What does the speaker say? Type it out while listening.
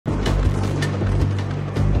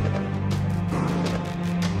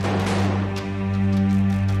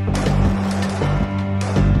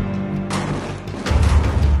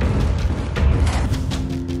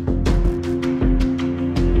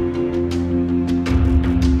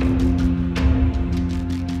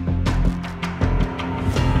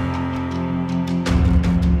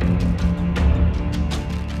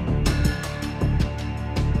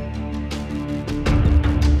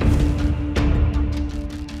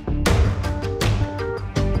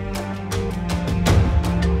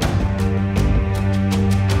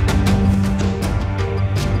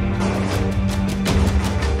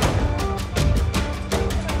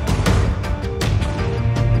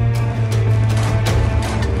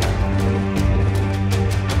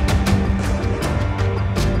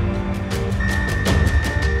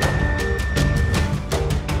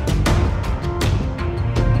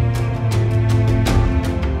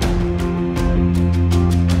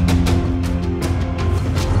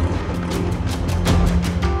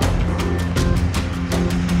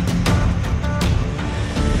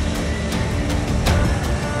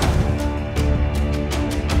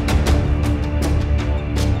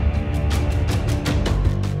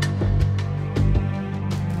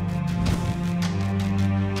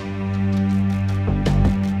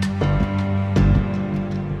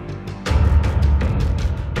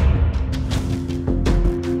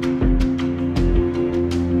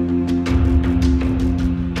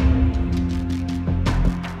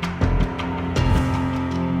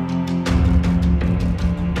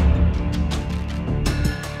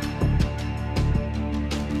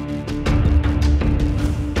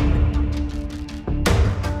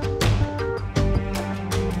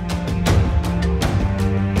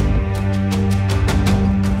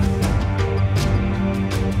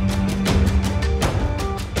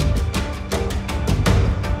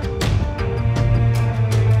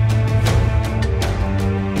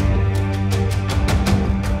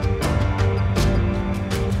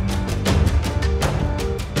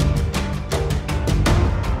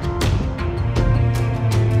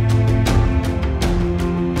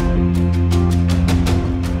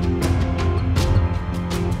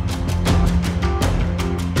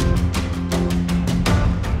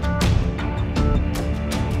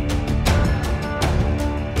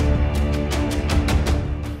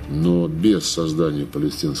созданию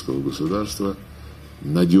палестинского государства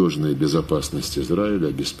надежная безопасность Израиля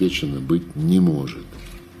обеспечена быть не может.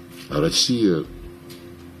 А Россия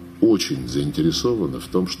очень заинтересована в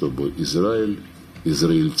том, чтобы Израиль,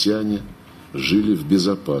 израильтяне жили в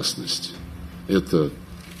безопасности. Это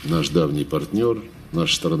наш давний партнер,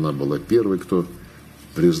 наша страна была первой, кто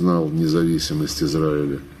признал независимость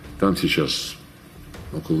Израиля. Там сейчас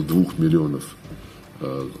около 2 миллионов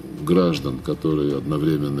граждан, которые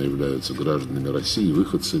одновременно являются гражданами России,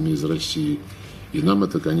 выходцами из России. И нам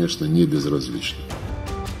это, конечно, не безразлично.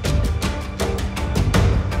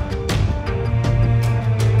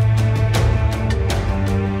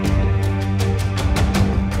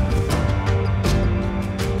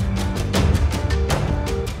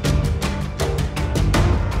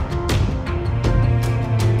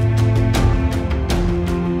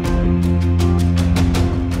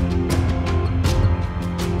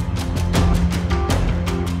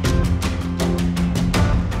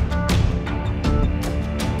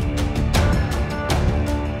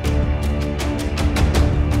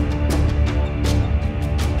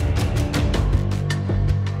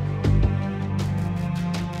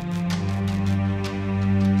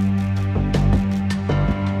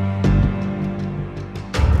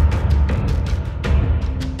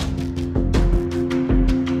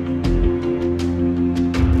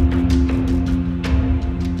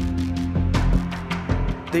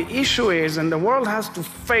 The issue is, and the world has to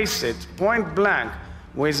face it point blank,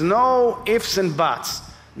 with no ifs and buts.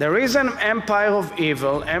 There is an empire of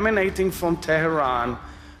evil emanating from Tehran,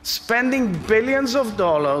 spending billions of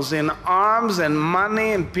dollars in arms and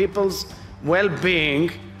money and people's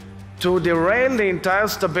well-being to derail the entire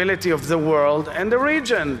stability of the world and the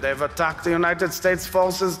region. They've attacked the United States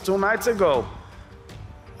forces 2 nights ago,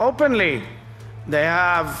 openly. They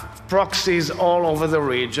have proxies all over the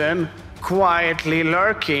region, quietly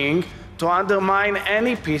lurking to undermine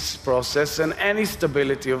any peace process and any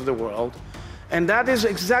stability of the world. And that is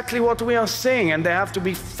exactly what we are seeing, and they have to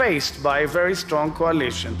be faced by a very strong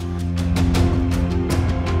coalition.